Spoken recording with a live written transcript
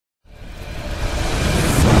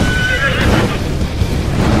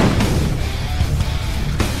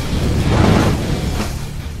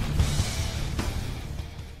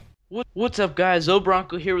What's up, guys?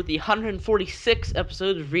 Obronco here with the 146th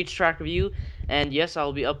episode of Reach Track Review, and yes,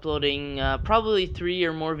 I'll be uploading probably 3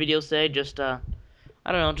 or more videos today.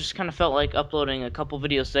 I don't know, just kind of felt like uploading a couple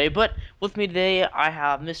videos today. But with me today, I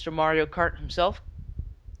have Mr. Mario Kart himself.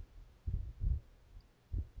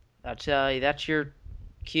 That's your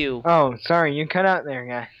cue. Oh, sorry, you cut out there,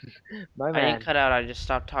 guys. My I didn't bad. cut out. I just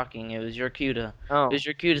stopped talking. It was your cue to. It Oh, was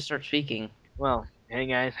your cue to start speaking. well, hey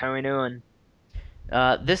guys, how we doing?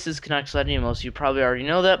 This is Canucks Legend. Most of you probably already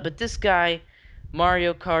know that, but this guy,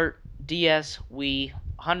 Mario Kart DS Wii,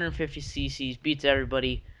 150 cc's, beats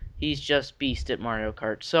everybody. He's just beast at Mario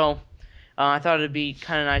Kart. So I thought it'd be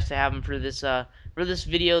kind of nice to have him for this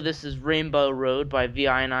video. This is Rainbow Road by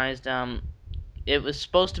Ionized. It was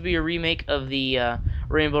supposed to be a remake of the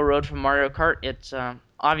Rainbow Road from Mario Kart. It's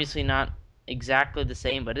obviously not exactly the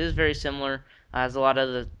same, but it is very similar. Has a lot of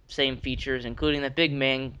the same features, including the big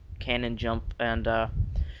man cannon jump, and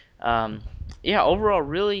um, yeah, overall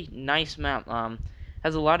really nice map.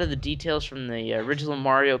 Has a lot of the details from the original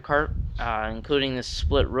Mario Kart, including this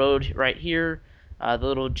split road right here, the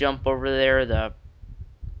little jump over there, the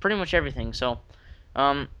pretty much everything. So,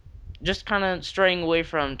 um, just kind of straying away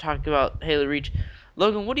from talking about Halo Reach.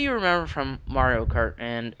 Logan, what do you remember from Mario Kart?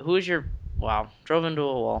 And who is your wow? Drove into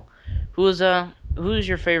a wall. Who is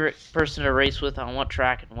your favorite person to race with on what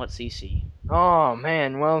track and what CC? Oh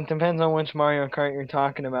man, well, it depends on which Mario Kart you're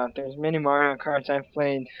talking about. There's many Mario Karts I've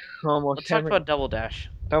played almost Let's talk every. about Double Dash.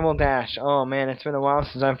 Double Dash. Oh man, it's been a while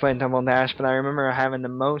since I've played Double Dash, but I remember having the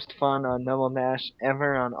most fun on Double Dash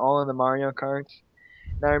ever on all of the Mario Karts.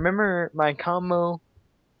 And I remember my combo.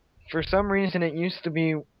 For some reason, it used to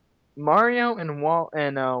be Mario and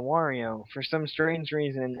Wario for some strange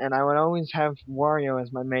reason, and I would always have Wario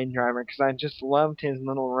as my main driver because I just loved his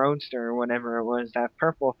little roadster or whatever it was, that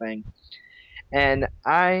purple thing. And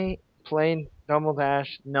I played Double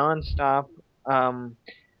Dash nonstop. Um,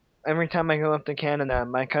 every time I go up to Canada,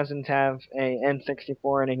 my cousins have a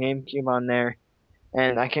N64 and a GameCube on there,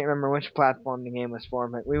 and I can't remember which platform the game was for,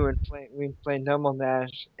 but we'd play Double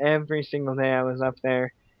Dash every single day I was up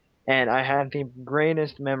there, and I have the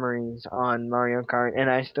greatest memories on Mario Kart, and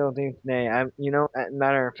I still do today.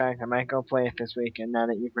 Matter of fact, I might go play it this weekend now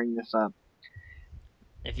that you bring this up.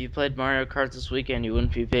 If you played Mario Kart this weekend, you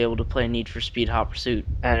wouldn't be able to play Need for Speed Hot Pursuit.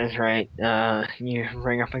 That is right. You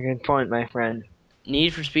bring up a good point, my friend.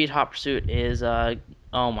 Need for Speed Hot Pursuit is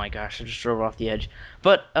oh my gosh, I just drove off the edge.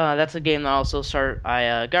 But that's a game that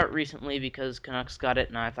I got recently because Canucks got it,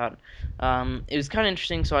 and I thought it was kind of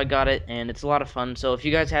interesting, so I got it, and it's a lot of fun. So if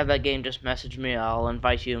you guys have that game, just message me. I'll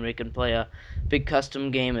invite you, and we can play a big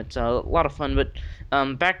custom game. It's a lot of fun. But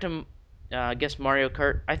back to I guess Mario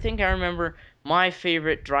Kart. I think I remember my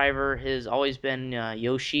favorite driver has always been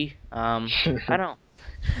Yoshi. I don't.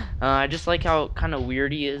 I just like how kind of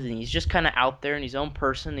weird he is, and he's just kind of out there in his own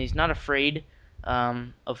person. He's not afraid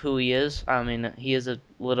of who he is. I mean, he is a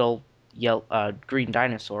little green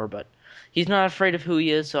dinosaur, but he's not afraid of who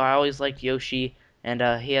he is. So I always liked Yoshi, and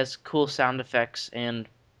he has cool sound effects. And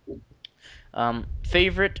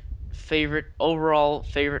favorite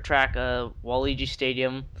track, Waluigi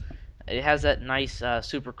Stadium. It has that nice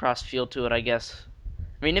Supercross feel to it, I guess.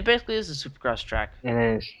 I mean, it basically is a Supercross track. It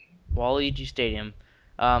is. Waluigi Stadium.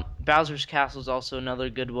 Bowser's Castle is also another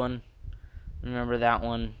good one. Remember that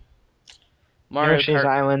one. Mario Yoshi's Kart,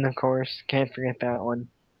 Island, of course. Can't forget that one.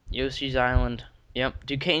 Yoshi's Island. Yep,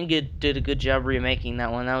 Duquesne did a good job remaking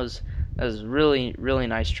that one. That was really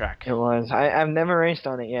nice track. It was. I've never raced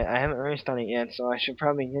on it yet. I haven't raced on it yet, so I should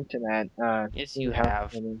probably get to that. Yes, See you how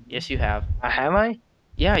have. it is. Yes, you have. Have I?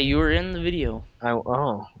 Yeah, you were in the video.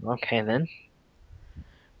 Oh, okay then.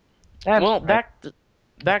 That's Well, right.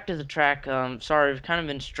 back to the track. Sorry, I've kind of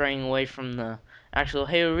been straying away from the actual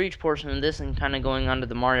Halo Reach portion of this and kind of going on to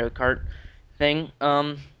the Mario Kart thing.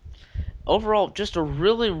 Overall, just a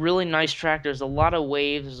really nice track. There's a lot of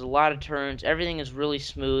waves, there's a lot of turns. Everything is really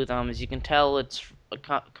smooth. As you can tell, it's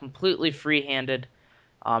completely free-handed.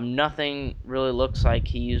 Nothing really looks like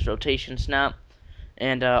he used rotation snap.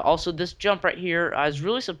 And also this jump right here, I was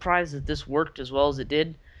really surprised that this worked as well as it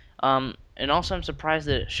did. And also I'm surprised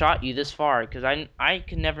that it shot you this far because I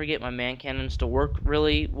can never get my man cannons to work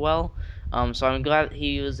really well. So I'm glad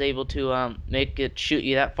he was able to make it shoot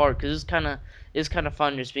you that far because it's kind of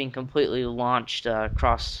fun just being completely launched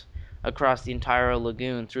across the entire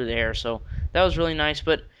lagoon through the air. So that was really nice.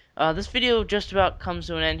 But this video just about comes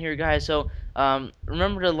to an end here, guys. So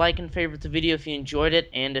remember to like and favorite the video if you enjoyed it,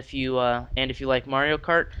 and if you like Mario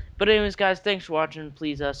Kart. But anyways, guys, thanks for watching.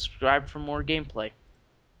 Please subscribe for more gameplay.